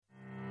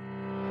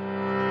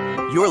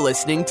You're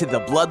listening to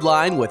The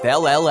Bloodline with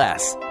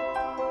LLS.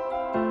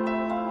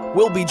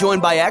 We'll be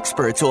joined by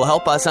experts who will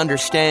help us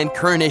understand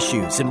current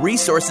issues and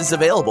resources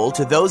available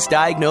to those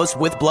diagnosed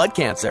with blood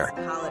cancer.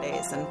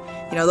 Holidays and,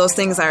 those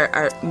things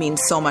mean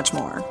so much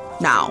more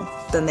now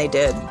than they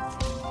did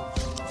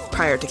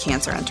prior to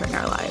cancer entering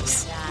our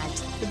lives.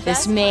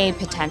 This may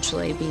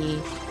potentially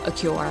be a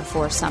cure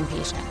for some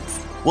patients.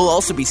 We'll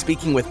also be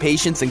speaking with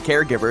patients and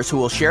caregivers who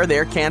will share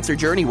their cancer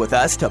journey with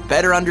us to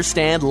better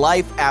understand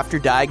life after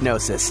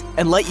diagnosis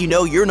and let you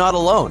know you're not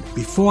alone.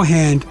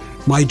 Beforehand,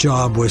 my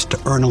job was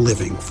to earn a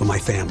living for my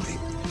family.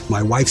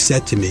 My wife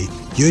said to me,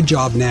 your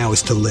job now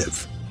is to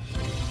live.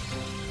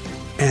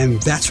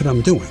 And that's what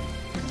I'm doing.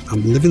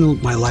 I'm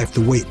living my life the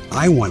way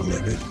I want to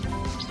live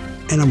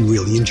it, and I'm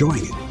really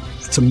enjoying it.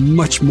 It's a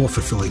much more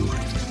fulfilling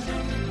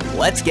life.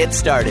 Let's get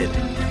started.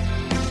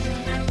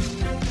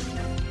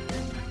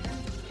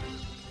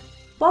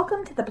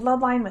 Welcome to The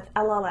Bloodline with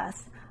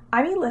LLS.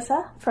 I'm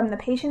Elissa from the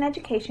Patient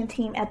Education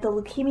Team at the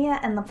Leukemia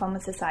and Lymphoma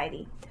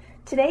Society.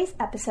 Today's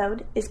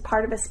episode is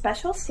part of a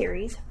special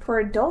series for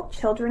adult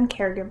children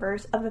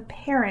caregivers of a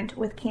parent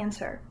with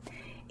cancer.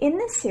 In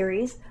this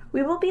series,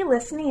 we will be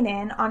listening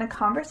in on a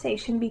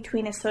conversation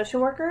between a social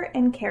worker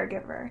and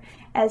caregiver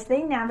as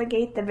they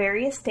navigate the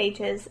various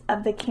stages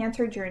of the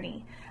cancer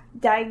journey: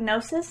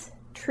 diagnosis,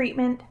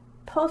 treatment,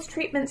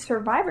 post-treatment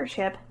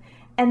survivorship,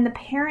 and the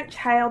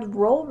parent-child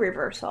role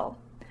reversal.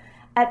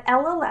 At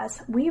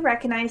LLS, we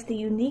recognize the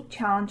unique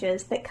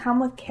challenges that come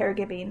with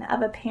caregiving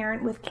of a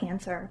parent with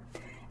cancer,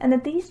 and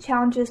that these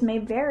challenges may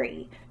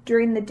vary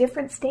during the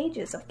different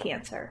stages of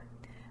cancer.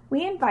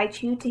 We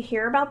invite you to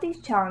hear about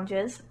these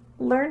challenges,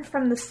 learn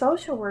from the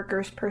social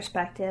worker's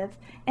perspective,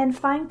 and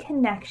find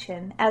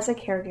connection as a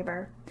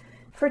caregiver.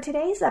 For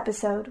today's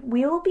episode,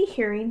 we will be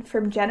hearing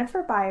from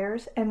Jennifer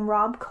Byers and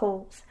Rob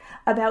Coles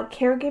about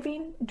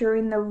caregiving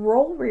during the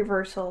role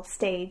reversal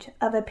stage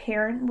of a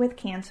parent with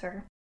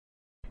cancer.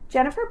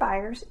 Jennifer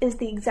Byers is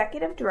the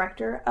Executive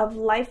Director of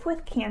Life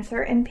with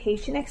Cancer and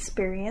Patient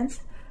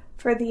Experience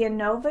for the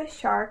Inova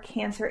Shar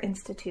Cancer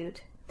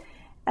Institute.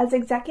 As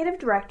Executive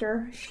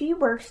Director, she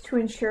works to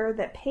ensure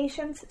that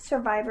patients,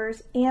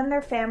 survivors, and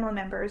their family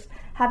members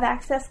have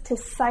access to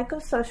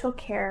psychosocial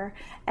care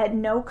at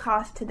no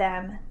cost to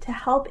them to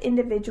help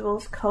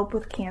individuals cope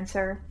with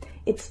cancer,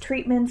 its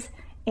treatments,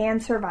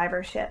 and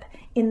survivorship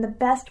in the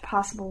best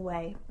possible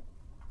way.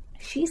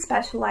 She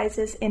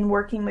specializes in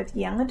working with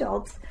young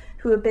adults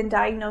who have been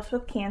diagnosed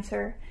with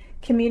cancer,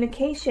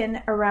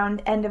 communication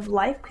around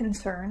end-of-life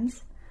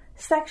concerns,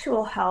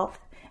 sexual health,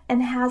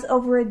 and has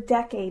over a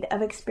decade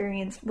of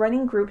experience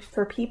running groups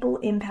for people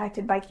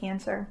impacted by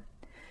cancer.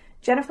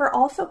 Jennifer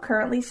also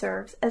currently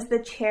serves as the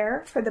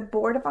chair for the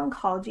Board of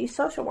Oncology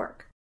Social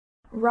Work.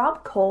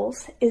 Rob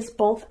Coles is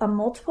both a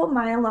multiple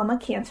myeloma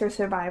cancer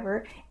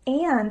survivor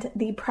and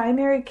the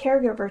primary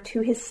caregiver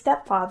to his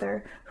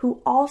stepfather,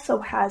 who also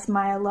has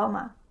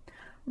myeloma.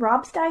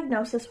 Rob's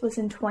diagnosis was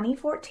in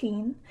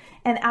 2014,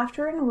 and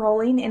after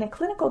enrolling in a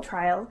clinical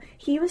trial,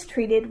 he was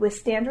treated with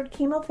standard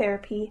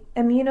chemotherapy,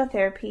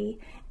 immunotherapy,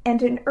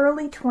 and in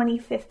early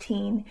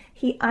 2015,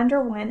 he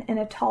underwent an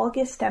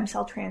autologous stem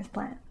cell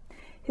transplant.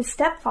 His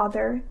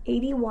stepfather,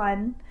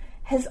 81,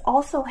 has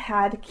also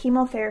had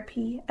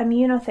chemotherapy,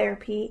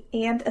 immunotherapy,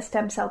 and a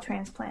stem cell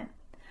transplant.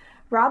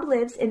 Rob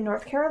lives in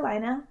North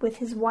Carolina with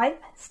his wife,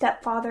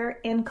 stepfather,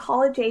 and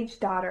college-age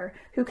daughter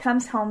who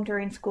comes home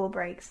during school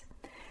breaks.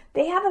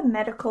 They have a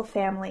medical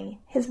family.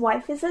 His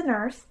wife is a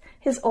nurse,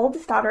 his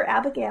oldest daughter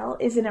Abigail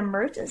is an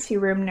emergency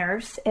room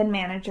nurse and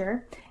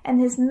manager,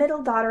 and his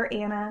middle daughter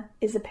Anna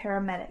is a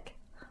paramedic.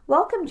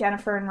 Welcome,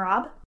 Jennifer and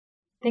Rob.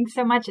 Thanks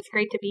so much. It's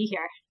great to be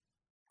here.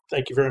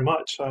 Thank you very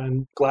much.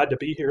 I'm glad to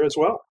be here as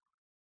well.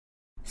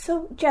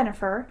 So,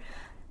 Jennifer,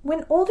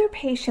 when older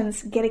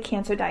patients get a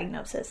cancer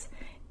diagnosis,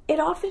 it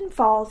often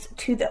falls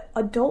to the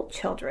adult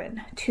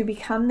children to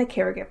become the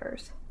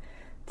caregivers.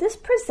 This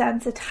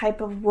presents a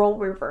type of role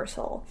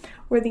reversal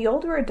where the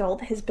older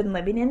adult has been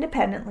living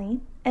independently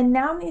and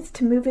now needs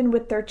to move in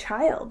with their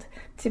child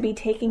to be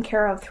taken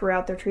care of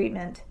throughout their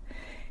treatment.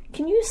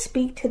 Can you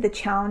speak to the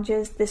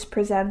challenges this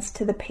presents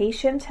to the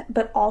patient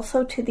but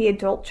also to the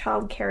adult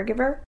child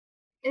caregiver?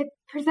 It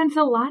presents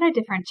a lot of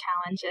different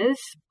challenges.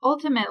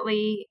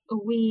 Ultimately,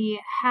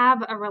 we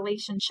have a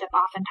relationship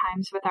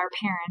oftentimes with our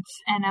parents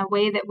and a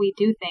way that we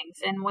do things.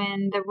 And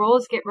when the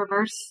roles get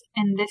reversed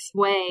in this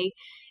way,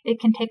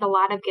 it can take a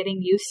lot of getting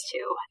used to.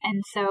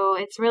 And so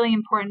it's really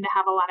important to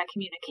have a lot of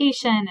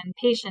communication and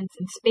patience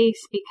and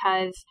space,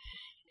 because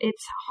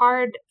it's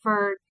hard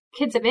for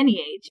kids of any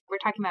age. We're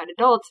talking about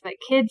adults,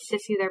 but kids to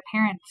see their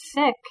parents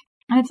sick.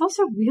 And it's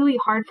also really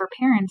hard for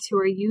parents who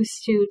are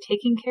used to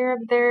taking care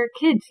of their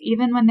kids,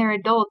 even when they're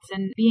adults,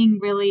 and being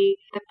really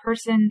the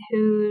person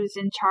who's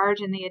in charge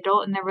and the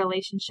adult in their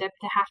relationship,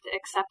 to have to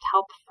accept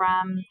help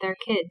from their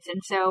kids.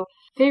 And so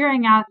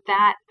figuring out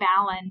that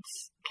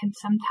balance can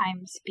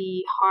sometimes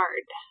be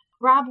hard.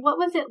 Rob, what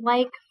was it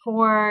like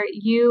for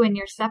you and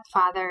your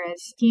stepfather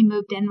as he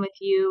moved in with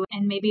you,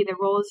 and maybe the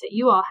roles that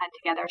you all had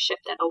together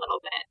shifted a little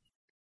bit?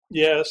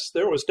 Yes,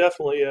 there was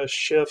definitely a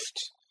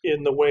shift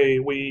in the way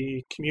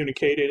we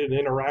communicated and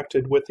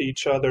interacted with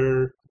each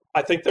other.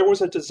 I think there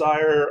was a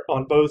desire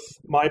on both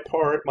my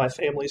part, my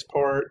family's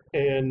part,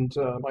 and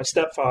my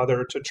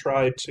stepfather to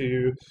try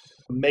to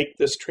make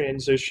this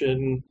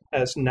transition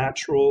as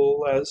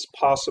natural as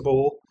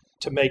possible,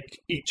 to make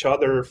each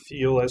other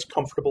feel as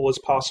comfortable as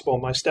possible.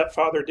 My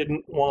stepfather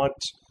didn't want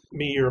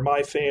me or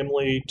my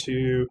family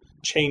to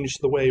change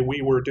the way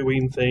we were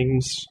doing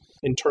things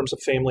in terms of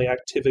family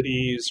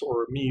activities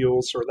or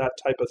meals or that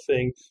type of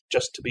thing,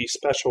 just to be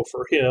special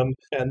for him.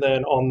 And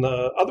then on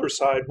the other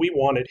side, we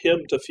wanted him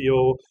to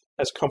feel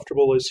as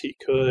comfortable as he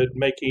could,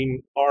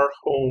 making our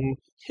home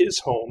his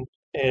home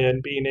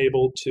and being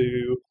able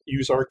to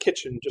use our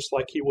kitchen just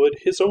like he would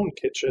his own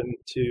kitchen,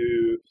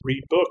 to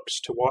read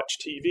books, to watch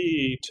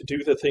TV, to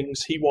do the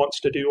things he wants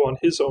to do on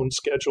his own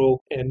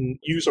schedule and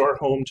use our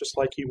home just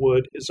like he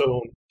would his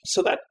own.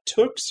 So that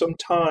took some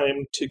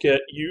time to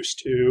get used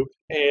to,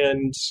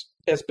 and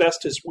as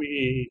best as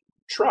we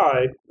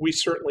tried, we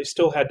certainly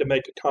still had to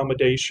make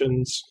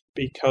accommodations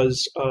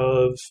because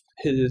of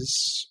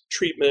his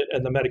treatment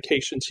and the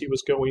medications he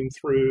was going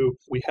through.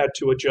 We had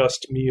to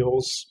adjust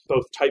meals,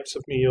 both types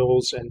of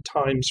meals and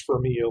times for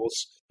meals.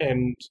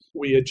 And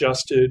we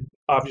adjusted,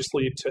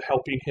 obviously, to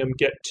helping him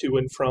get to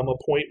and from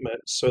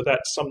appointments. So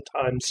that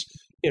sometimes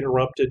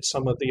interrupted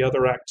some of the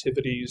other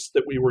activities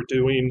that we were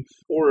doing,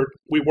 or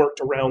we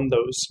worked around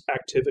those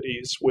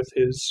activities with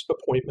his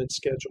appointment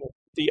schedule.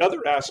 The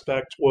other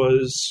aspect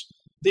was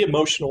the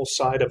emotional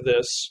side of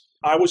this.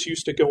 I was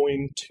used to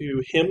going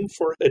to him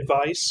for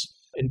advice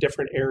in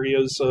different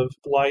areas of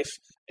life,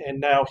 and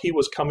now he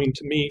was coming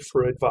to me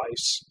for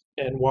advice.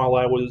 And while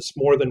I was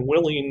more than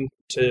willing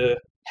to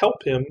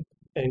help him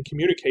and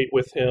communicate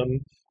with him,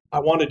 I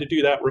wanted to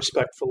do that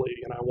respectfully,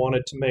 and I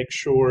wanted to make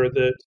sure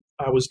that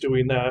I was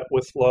doing that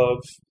with love,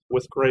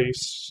 with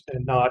grace,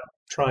 and not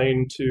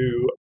trying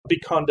to be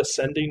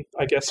condescending,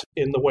 I guess,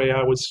 in the way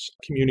I was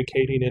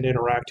communicating and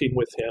interacting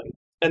with him.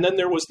 And then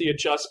there was the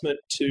adjustment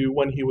to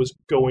when he was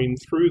going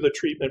through the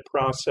treatment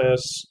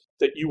process,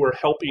 that you were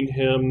helping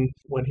him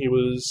when he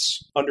was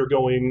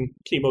undergoing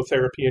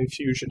chemotherapy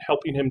infusion,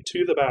 helping him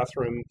to the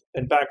bathroom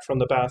and back from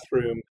the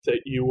bathroom, that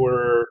you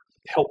were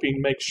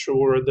helping make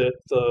sure that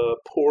the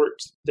port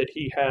that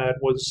he had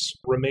was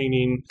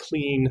remaining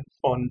clean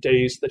on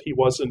days that he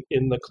wasn't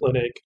in the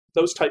clinic,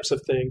 those types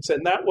of things.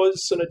 And that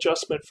was an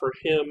adjustment for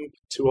him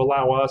to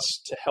allow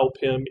us to help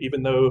him,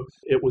 even though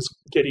it was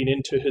getting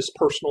into his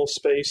personal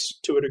space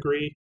to a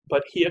degree.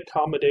 But he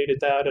accommodated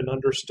that and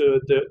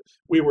understood that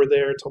we were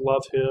there to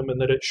love him and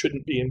that it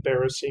shouldn't be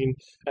embarrassing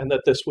and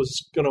that this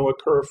was going to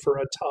occur for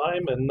a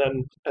time. And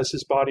then as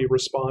his body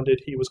responded,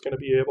 he was going to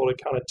be able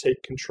to kind of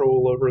take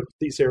control over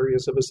these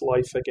areas of his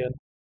life again.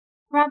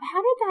 Rob,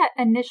 how did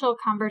that initial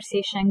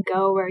conversation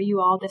go where you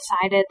all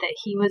decided that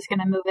he was going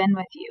to move in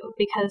with you?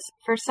 Because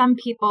for some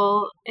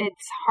people,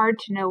 it's hard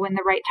to know when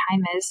the right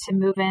time is to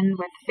move in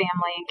with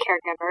family and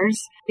caregivers,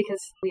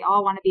 because we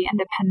all want to be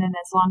independent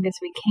as long as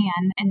we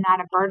can and not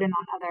a burden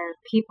on other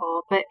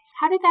people. But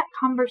how did that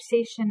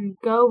conversation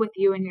go with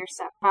you and your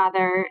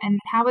stepfather, and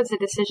how was the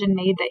decision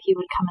made that he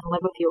would come and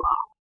live with you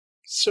all?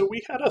 So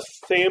we had a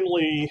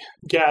family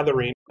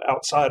gathering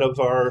outside of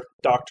our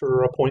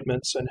doctor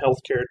appointments and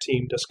healthcare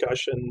team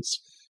discussions,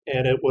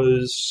 and it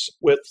was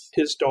with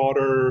his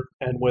daughter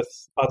and with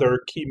other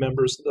key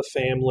members of the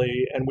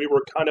family, and we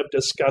were kind of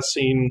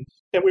discussing,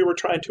 and we were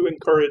trying to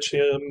encourage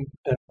him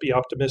and be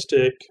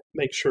optimistic,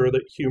 make sure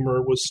that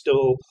humor was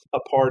still a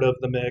part of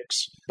the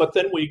mix. But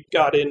then we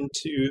got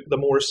into the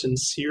more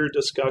sincere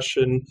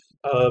discussion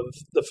of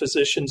the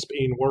physicians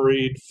being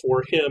worried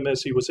for him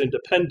as he was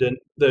independent,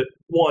 that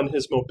one,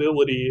 his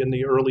mobility in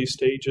the early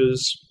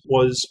stages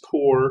was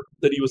poor,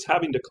 that he was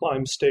having to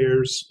climb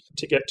stairs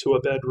to get to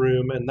a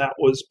bedroom, and that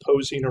was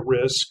posing a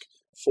risk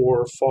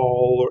for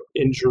fall or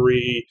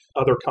injury,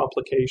 other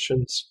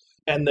complications.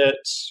 And that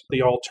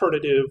the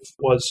alternative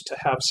was to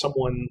have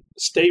someone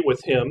stay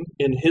with him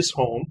in his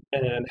home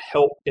and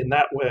help in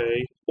that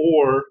way,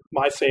 or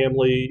my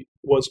family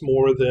was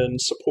more than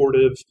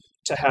supportive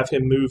to have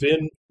him move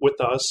in with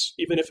us,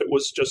 even if it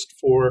was just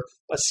for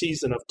a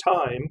season of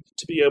time,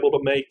 to be able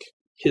to make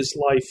his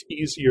life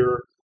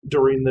easier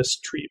during this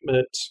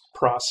treatment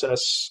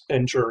process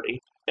and journey.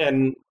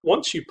 And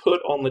once you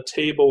put on the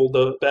table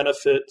the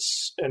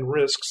benefits and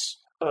risks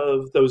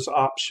of those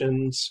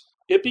options,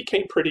 it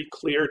became pretty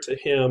clear to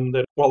him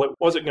that while it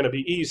wasn't going to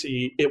be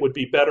easy, it would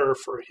be better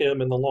for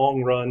him in the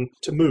long run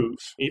to move,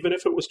 even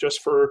if it was just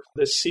for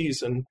this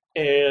season,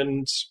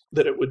 and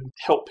that it would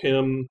help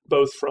him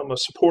both from a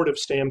supportive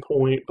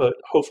standpoint, but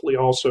hopefully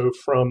also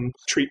from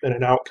treatment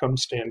and outcome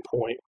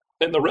standpoint.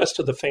 And the rest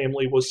of the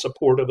family was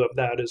supportive of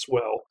that as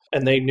well.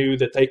 And they knew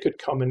that they could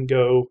come and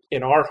go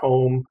in our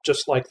home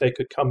just like they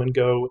could come and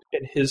go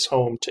in his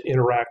home to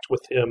interact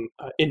with him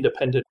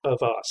independent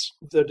of us.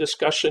 The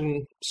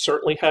discussion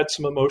certainly had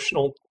some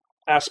emotional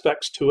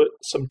aspects to it.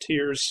 Some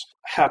tears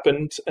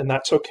happened, and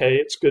that's okay.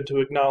 It's good to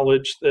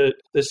acknowledge that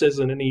this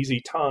isn't an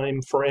easy time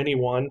for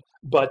anyone,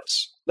 but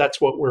that's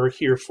what we're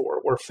here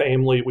for. We're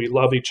family. We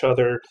love each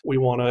other. We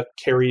want to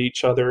carry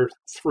each other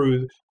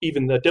through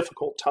even the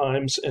difficult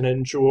times and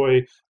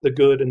enjoy the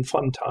good and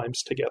fun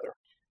times together.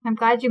 I'm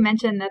glad you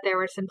mentioned that there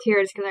were some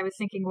tears, because I was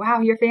thinking,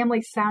 wow, your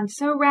family sounds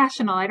so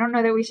rational. I don't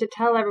know that we should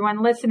tell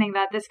everyone listening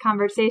that this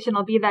conversation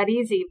will be that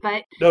easy,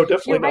 but no,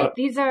 definitely you're right. Not.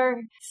 These are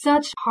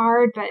such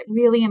hard but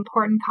really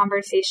important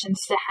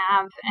conversations to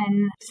have,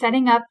 and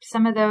setting up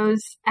some of those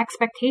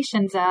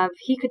expectations of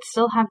he could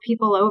still have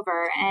people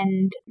over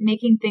and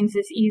making things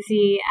as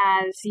easy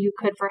as you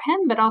could for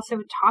him, but also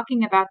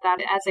talking about that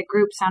as a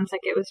group sounds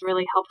like it was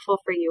really helpful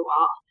for you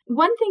all.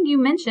 One thing you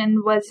mentioned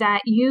was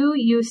that you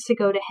used to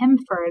go to him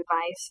for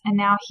advice, and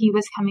now he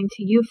was coming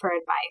to you for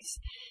advice.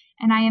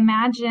 And I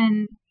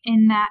imagine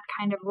in that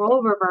kind of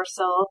role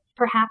reversal,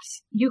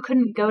 perhaps you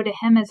couldn't go to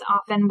him as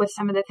often with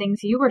some of the things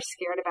you were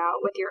scared about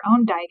with your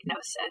own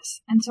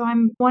diagnosis. And so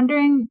I'm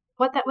wondering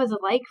what that was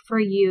like for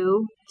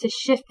you to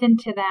shift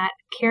into that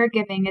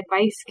caregiving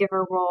advice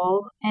giver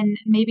role and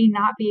maybe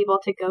not be able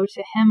to go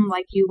to him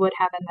like you would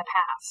have in the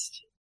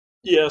past.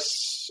 Yes,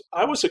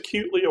 I was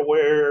acutely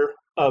aware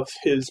of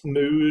his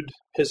mood,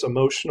 his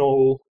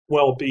emotional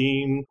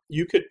well-being.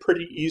 You could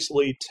pretty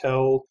easily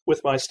tell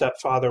with my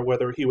stepfather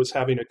whether he was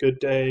having a good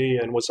day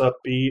and was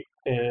upbeat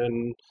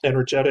and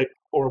energetic,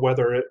 or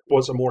whether it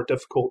was a more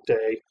difficult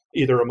day,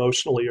 either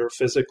emotionally or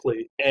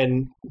physically.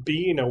 And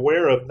being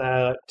aware of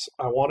that,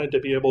 I wanted to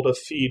be able to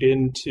feed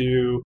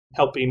into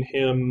helping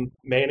him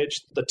manage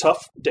the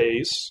tough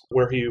days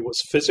where he was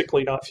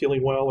physically not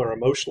feeling well or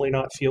emotionally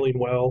not feeling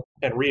well,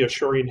 and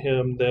reassuring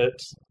him that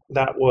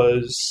that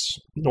was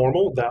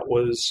normal, that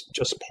was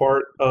just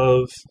part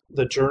of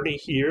the journey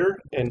here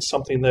and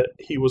something that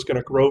he was going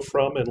to grow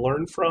from and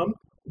learn from.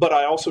 But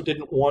I also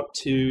didn't want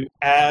to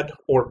add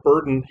or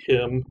burden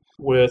him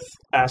with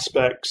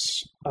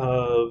aspects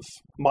of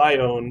my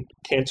own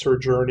cancer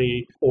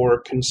journey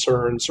or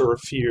concerns or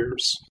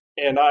fears.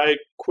 And I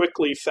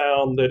quickly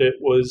found that it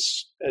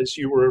was, as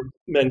you were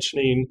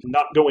mentioning,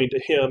 not going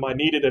to him. I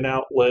needed an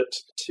outlet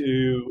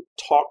to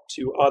talk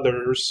to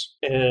others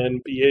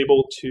and be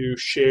able to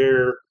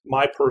share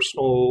my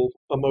personal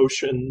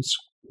emotions,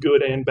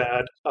 good and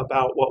bad,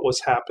 about what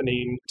was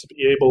happening, to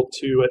be able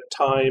to at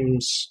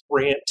times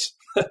rant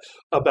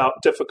about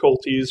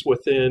difficulties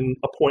within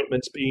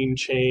appointments being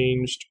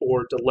changed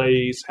or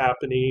delays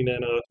happening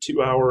and a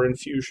 2-hour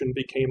infusion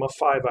became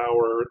a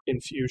 5-hour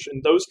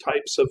infusion. Those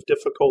types of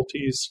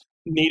difficulties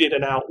needed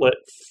an outlet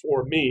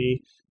for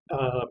me.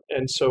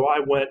 And so I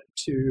went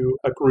to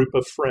a group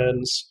of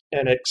friends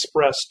and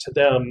expressed to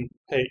them,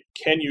 hey,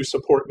 can you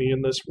support me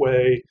in this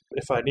way?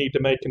 If I need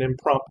to make an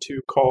impromptu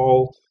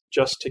call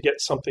just to get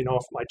something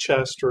off my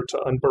chest or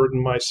to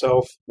unburden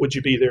myself, would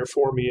you be there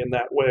for me in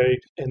that way?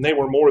 And they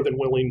were more than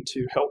willing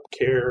to help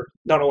care,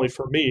 not only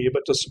for me,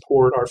 but to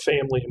support our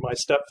family and my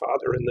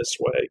stepfather in this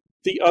way.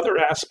 The other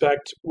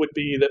aspect would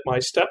be that my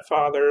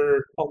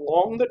stepfather,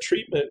 along the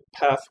treatment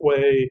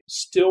pathway,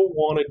 still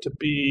wanted to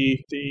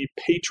be the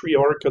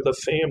patriarch of the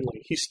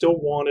family. He still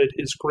wanted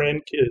his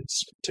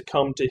grandkids to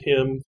come to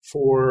him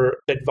for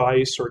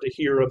advice or to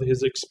hear of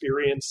his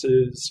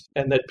experiences,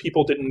 and that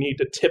people didn't need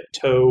to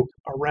tiptoe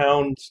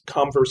around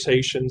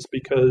conversations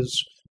because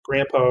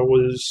Grandpa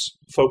was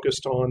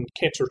focused on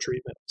cancer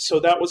treatment. So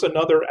that was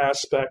another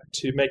aspect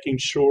to making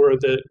sure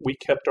that we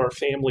kept our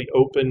family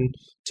open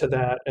to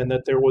that and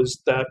that there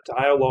was that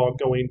dialogue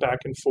going back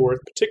and forth,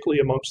 particularly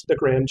amongst the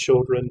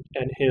grandchildren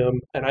and him.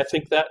 And I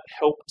think that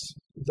helped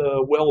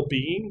the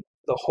well-being,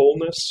 the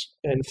wholeness,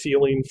 and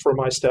feeling for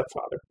my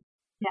stepfather.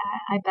 Yeah,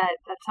 I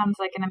bet that sounds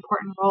like an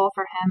important role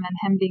for him, and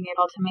him being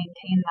able to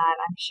maintain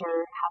that, I'm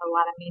sure, had a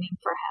lot of meaning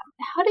for him.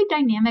 How did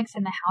dynamics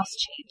in the house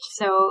change?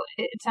 So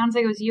it sounds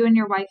like it was you and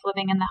your wife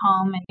living in the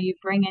home, and you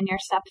bring in your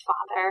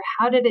stepfather.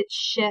 How did it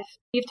shift?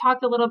 You've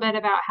talked a little bit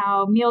about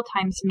how meal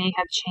times may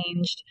have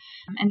changed,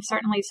 and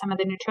certainly some of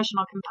the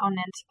nutritional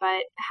components,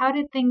 but how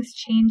did things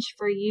change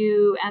for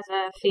you as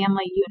a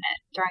family unit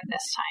during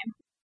this time?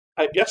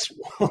 I guess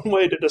one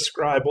way to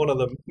describe one of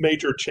the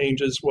major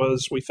changes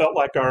was we felt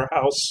like our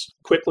house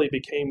quickly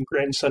became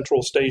Grand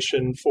Central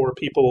Station for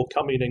people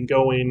coming and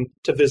going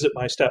to visit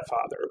my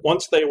stepfather.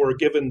 Once they were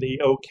given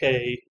the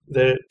okay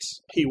that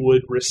he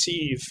would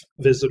receive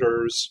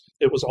visitors,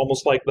 it was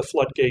almost like the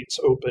floodgates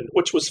opened,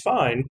 which was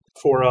fine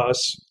for us.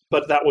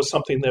 But that was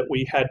something that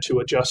we had to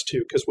adjust to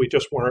because we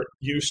just weren't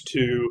used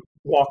to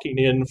walking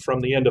in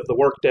from the end of the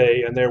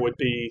workday and there would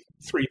be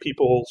 3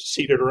 people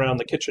seated around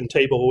the kitchen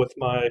table with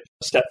my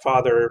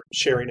stepfather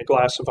sharing a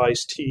glass of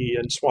iced tea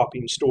and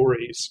swapping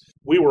stories.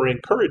 We were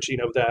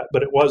encouraging of that,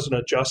 but it was an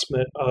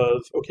adjustment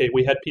of, okay,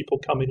 we had people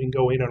coming and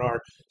going in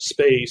our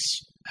space.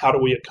 How do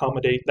we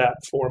accommodate that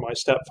for my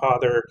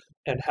stepfather?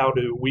 And how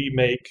do we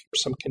make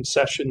some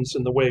concessions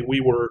in the way we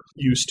were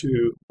used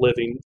to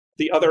living?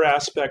 The other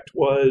aspect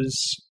was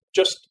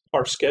just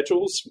our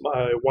schedules.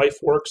 My wife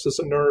works as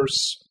a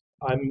nurse.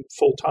 I'm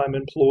full-time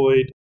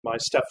employed. My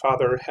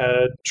stepfather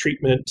had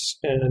treatment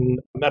and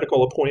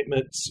medical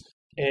appointments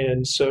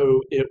And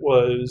so it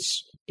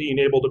was being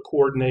able to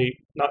coordinate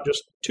not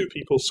just two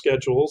people's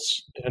schedules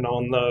and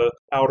on the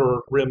outer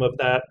rim of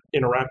that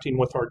interacting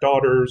with our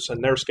daughters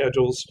and their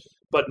schedules,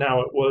 but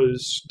now it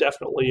was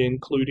definitely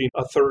including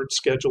a third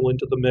schedule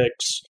into the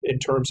mix in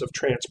terms of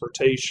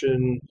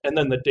transportation, and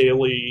then the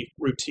daily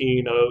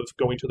routine of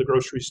going to the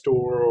grocery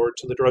store or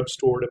to the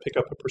drugstore to pick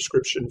up a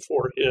prescription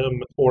for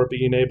him, or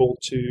being able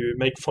to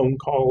make phone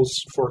calls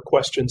for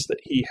questions that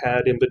he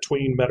had in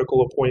between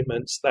medical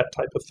appointments, that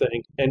type of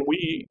thing. And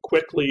we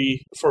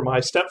quickly, for my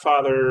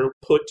stepfather,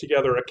 put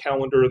together a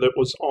calendar that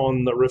was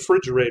on the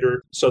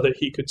refrigerator so that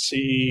he could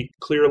see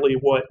clearly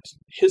what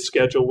his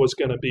schedule was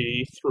going to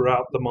be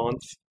throughout the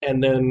month,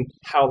 and then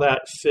how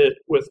that fit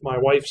with my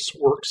wife's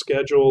work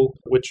schedule,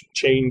 which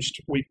changed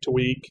week to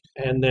week.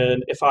 And then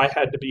if I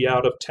had to be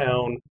out of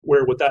town,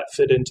 where would that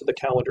fit into the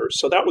calendar?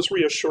 So that was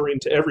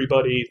reassuring to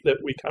everybody that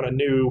we kind of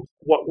knew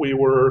what we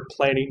were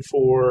planning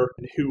for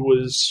and who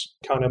was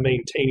kind of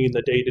maintaining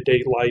the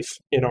day-to-day life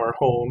in our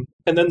home.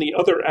 And then the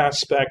other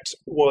aspect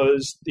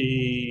was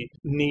the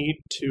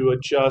need to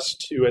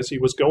adjust to, as he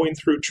was going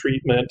through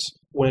treatment,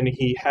 when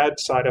he had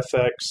side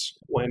effects,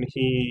 when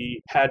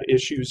he had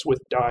issues with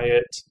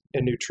diet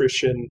and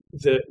nutrition,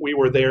 that we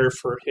were there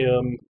for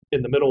him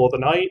in the middle of the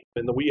night,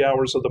 in the wee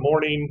hours of the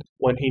morning,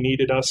 when he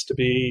needed us to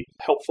be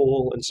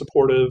helpful and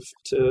supportive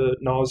to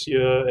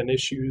nausea and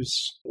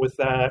issues with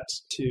that,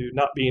 to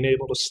not being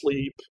able to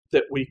sleep,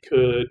 that we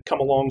could come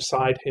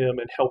alongside him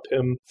and help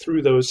him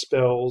through those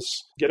spells,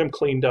 get him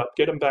cleaned up,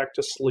 get him back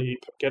to sleep,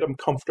 get him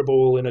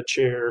comfortable in a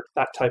chair,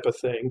 that type of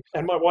thing.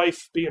 And my wife,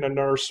 being a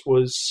nurse,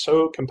 was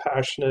so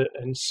compassionate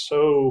and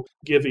so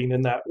giving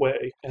in that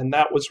way. And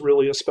that was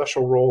really a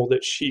special role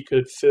that she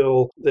could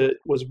fill that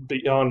was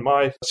beyond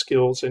my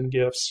skills and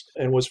gifts,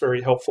 and was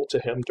very helpful to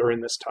him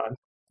during this time.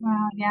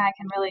 Wow, yeah, I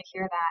can really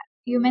hear that.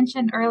 You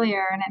mentioned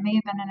earlier, and it may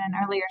have been in an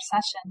earlier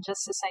session,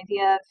 just this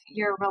idea of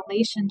your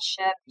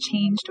relationship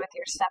changed with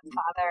your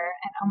stepfather,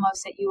 and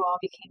almost that you all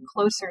became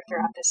closer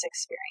throughout this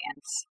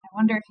experience. I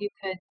wonder if you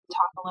could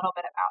talk a little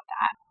bit about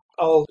that.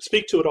 I'll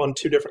speak to it on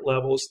two different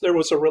levels. There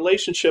was a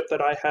relationship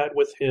that I had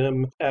with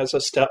him as a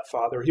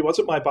stepfather. He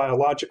wasn't my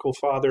biological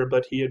father,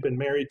 but he had been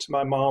married to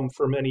my mom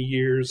for many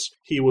years.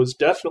 He was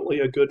definitely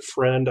a good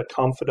friend, a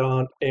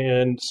confidant,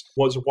 and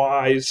was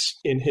wise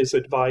in his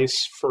advice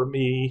for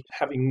me,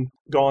 having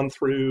gone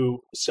through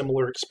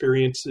similar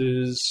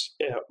experiences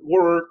at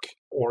work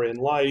or in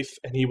life,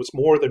 and he was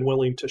more than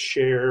willing to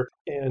share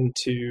and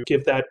to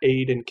give that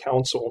aid and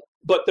counsel.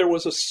 But there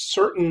was a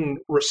certain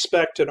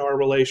respect in our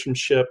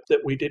relationship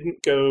that we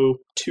didn't go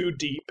too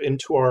deep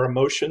into our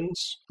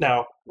emotions.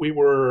 Now, we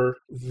were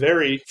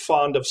very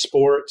fond of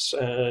sports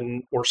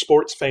and were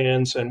sports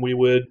fans, and we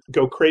would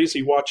go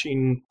crazy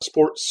watching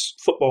sports,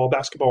 football,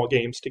 basketball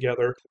games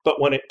together. But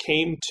when it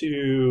came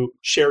to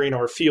sharing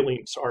our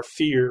feelings, our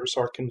fears,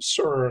 our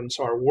concerns,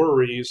 our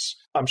worries,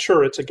 I'm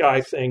sure it's a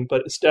guy thing,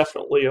 but it's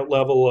definitely a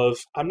level of,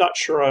 I'm not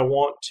sure I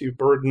want to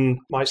burden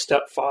my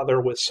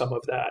stepfather with some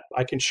of that.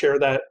 I can share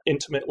that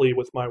intimately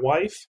with my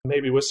wife,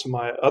 maybe with some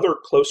of my other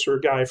closer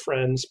guy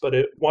friends, but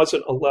it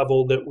wasn't a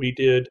level that we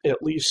did,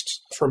 at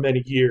least for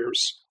many years.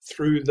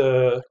 Through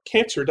the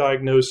cancer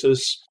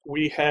diagnosis,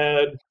 we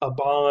had a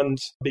bond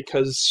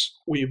because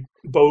we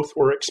both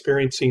were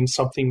experiencing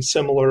something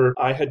similar.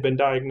 I had been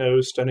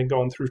diagnosed and had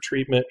gone through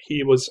treatment.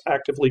 He was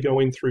actively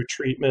going through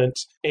treatment,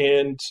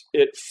 and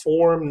it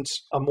formed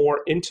a more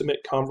intimate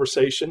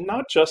conversation,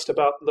 not just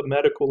about the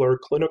medical or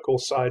clinical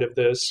side of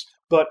this,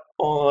 but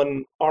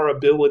on our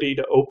ability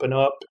to open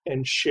up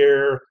and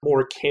share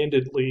more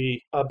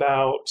candidly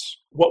about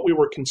what we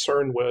were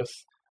concerned with.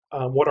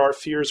 What our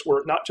fears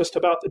were, not just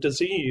about the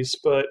disease,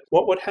 but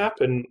what would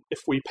happen if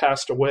we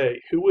passed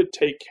away? Who would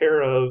take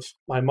care of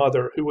my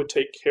mother? Who would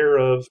take care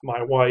of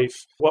my wife?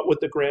 What would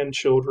the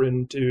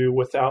grandchildren do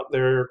without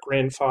their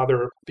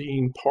grandfather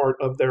being part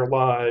of their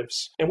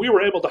lives? And we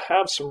were able to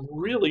have some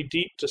really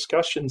deep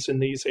discussions in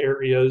these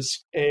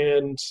areas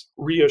and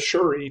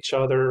reassure each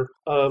other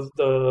of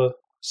the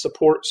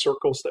support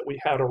circles that we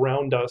had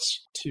around us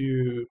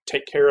to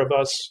take care of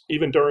us,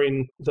 even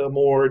during the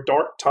more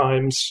dark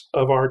times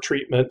of our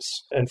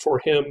treatments, and for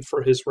him,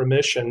 for his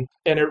remission.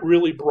 And it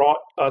really brought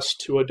us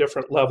to a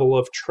different level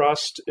of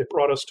trust. It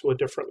brought us to a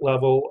different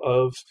level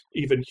of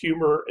even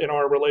humor in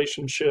our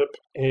relationship.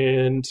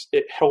 And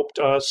it helped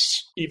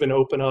us even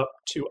open up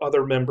to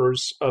other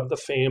members of the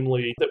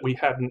family that we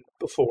hadn't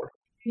before.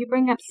 You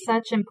bring up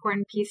such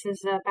important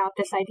pieces about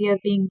this idea of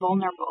being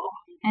vulnerable,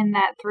 and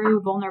that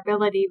through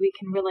vulnerability, we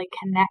can really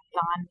connect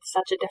on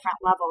such a different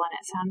level. And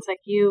it sounds like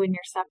you and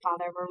your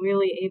stepfather were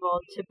really able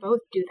to both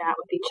do that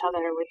with each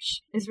other,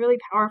 which is really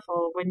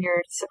powerful when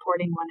you're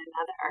supporting one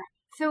another.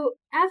 So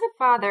as a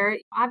father,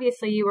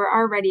 obviously you were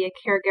already a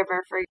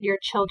caregiver for your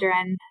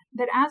children,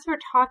 but as we're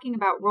talking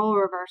about role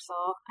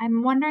reversal,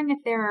 I'm wondering if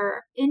there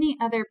are any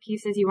other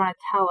pieces you want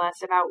to tell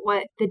us about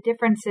what the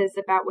difference is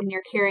about when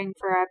you're caring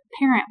for a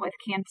parent with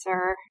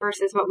cancer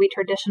versus what we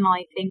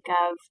traditionally think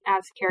of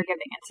as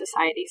caregiving in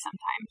society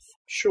sometimes.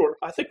 Sure.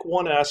 I think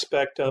one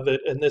aspect of it,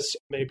 and this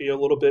may be a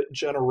little bit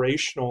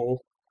generational,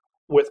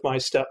 with my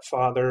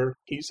stepfather.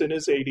 He's in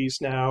his 80s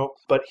now,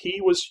 but he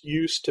was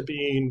used to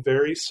being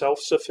very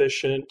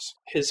self-sufficient.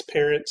 His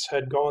parents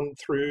had gone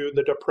through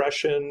the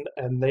Depression,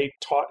 and they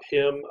taught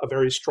him a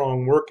very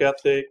strong work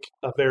ethic,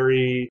 a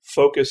very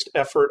focused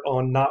effort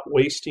on not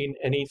wasting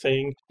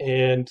anything.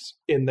 And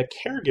in the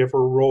caregiver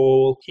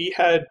role, he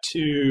had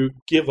to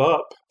give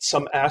up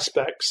some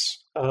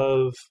aspects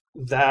of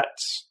that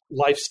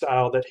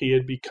lifestyle that he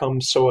had become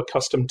so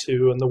accustomed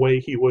to and the way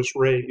he was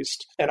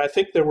raised. And I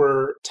think there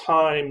were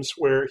times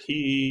where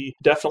he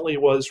definitely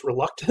was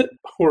reluctant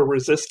or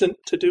resistant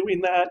to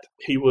doing that.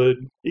 He would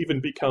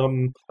even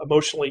become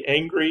emotionally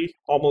angry,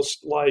 almost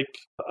like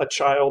a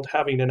child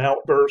having an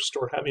outburst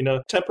or having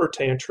a temper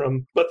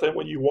tantrum. But then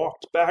when you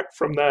walked back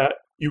from that,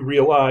 you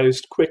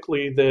realized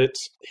quickly that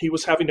he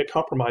was having to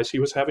compromise. He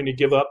was having to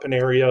give up an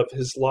area of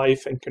his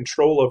life and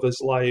control of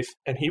his life.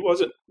 And he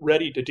wasn't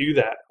ready to do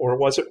that, or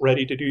wasn't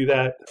ready to do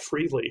that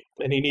freely.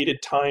 And he needed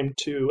time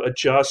to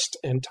adjust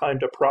and time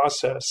to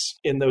process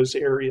in those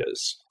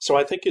areas. So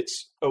I think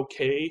it's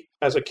okay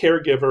as a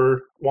caregiver,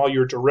 while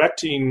you're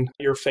directing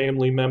your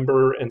family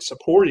member and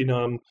supporting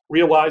them,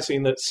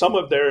 realizing that some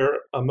of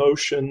their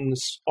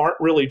emotions aren't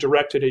really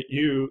directed at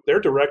you.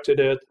 They're directed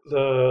at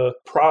the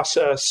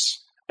process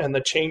and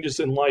the changes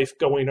in life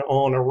going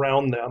on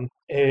around them.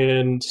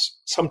 And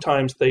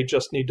sometimes they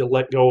just need to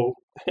let go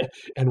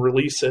and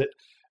release it.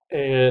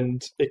 And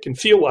it can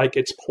feel like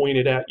it's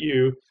pointed at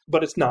you,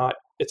 but it's not.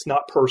 It's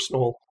not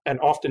personal. And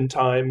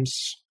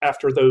oftentimes,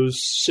 after those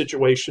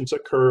situations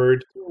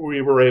occurred,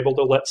 we were able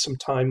to let some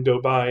time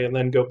go by and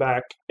then go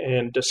back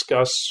and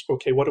discuss,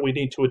 okay, what do we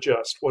need to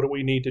adjust? What do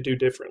we need to do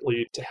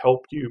differently to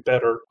help you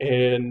better?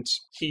 And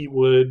he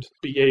would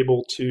be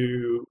able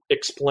to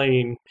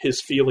explain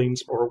his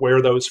feelings or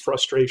where those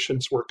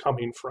frustrations were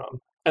coming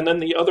from. And then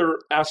the other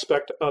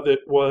aspect of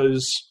it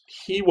was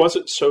he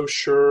wasn't so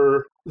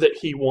sure that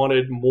he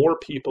wanted more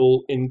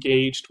people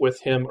engaged with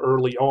him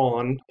early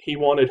on. He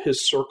wanted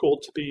his circle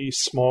to be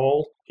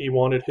small. He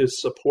wanted his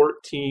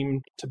support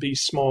team to be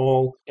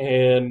small,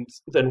 and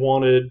then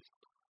wanted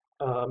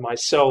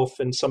myself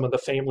and some of the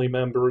family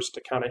members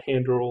to kind of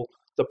handle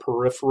the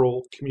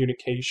peripheral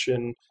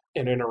communication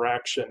and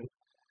interaction.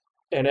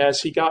 And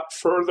as he got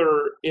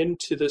further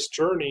into this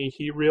journey,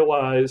 he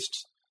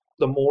realized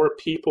the more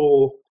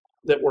people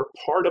that were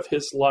part of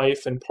his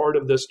life and part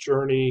of this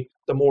journey,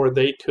 the more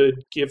they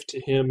could give to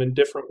him in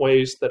different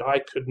ways that I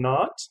could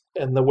not,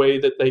 and the way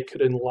that they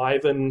could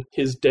enliven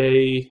his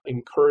day,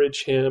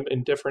 encourage him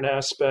in different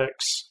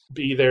aspects,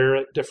 be there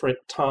at different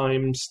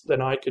times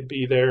than I could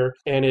be there.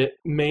 And it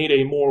made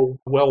a more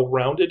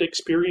well-rounded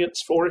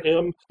experience for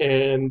him.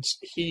 And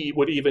he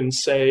would even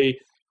say,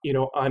 you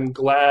know, I'm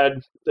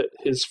glad that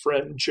his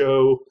friend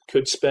Joe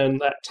could spend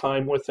that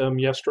time with him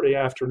yesterday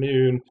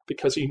afternoon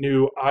because he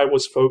knew I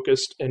was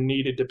focused and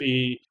needed to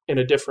be in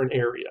a different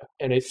area.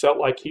 And it felt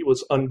like he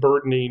was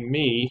unburdening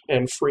me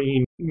and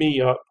freeing me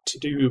up to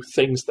do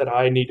things that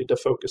I needed to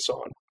focus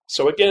on.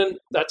 So again,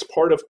 that's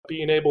part of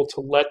being able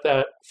to let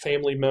that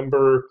family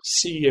member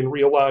see and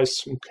realize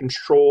some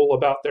control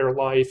about their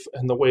life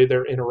and the way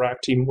they're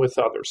interacting with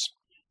others.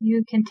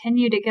 You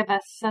continue to give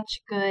us such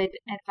good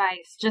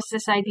advice. Just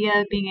this idea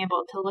of being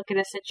able to look at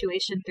a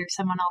situation through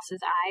someone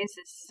else's eyes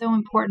is so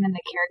important in the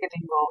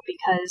caregiving role,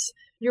 because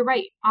you're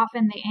right.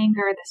 Often the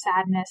anger, the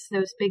sadness,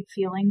 those big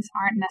feelings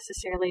aren't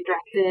necessarily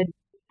directed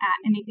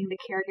at anything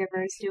the caregiver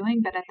is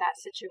doing, but at that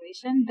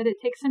situation. But it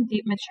takes some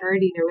deep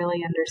maturity to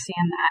really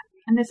understand that.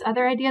 And this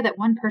other idea that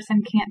one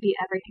person can't be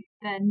everything,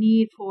 the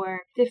need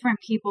for different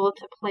people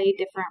to play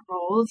different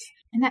roles,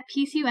 and that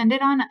piece you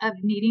ended on of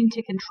needing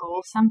to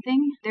control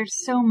something, there's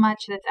so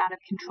much that's out of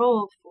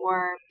control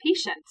for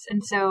patients.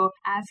 And so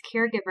as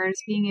caregivers,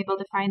 being able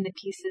to find the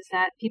pieces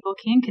that people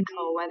can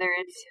control, whether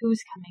it's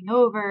who's coming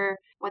over,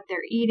 what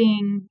they're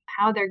eating,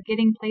 how they're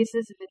getting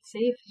places, if it's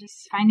safe,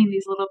 just finding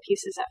these little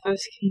pieces that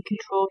folks can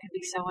control can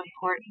be so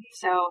important.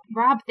 So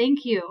Rob,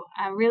 thank you.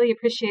 I really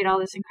appreciate all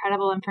this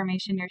incredible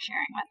information you're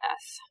sharing with us.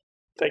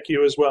 Thank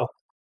you as well.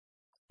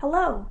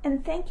 Hello,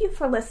 and thank you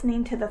for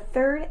listening to the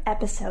third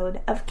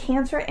episode of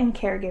Cancer and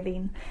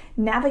Caregiving,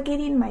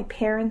 Navigating My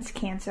Parents'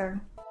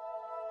 Cancer.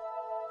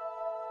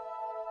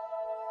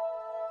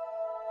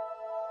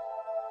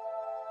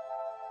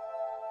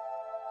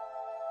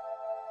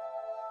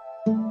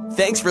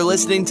 Thanks for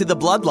listening to The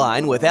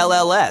Bloodline with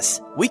LLS.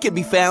 We can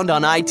be found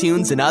on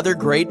iTunes and other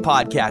great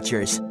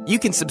podcatchers. You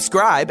can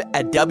subscribe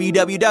at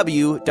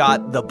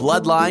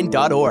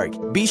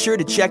www.thebloodline.org. Be sure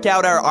to check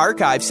out our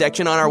archive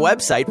section on our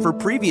website for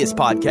previous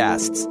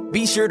podcasts.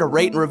 Be sure to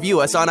rate and review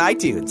us on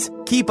iTunes.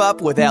 Keep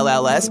up with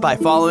LLS by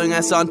following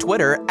us on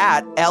Twitter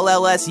at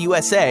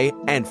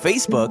LLSUSA and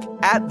Facebook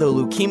at the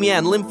Leukemia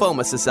and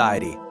Lymphoma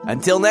Society.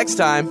 Until next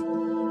time.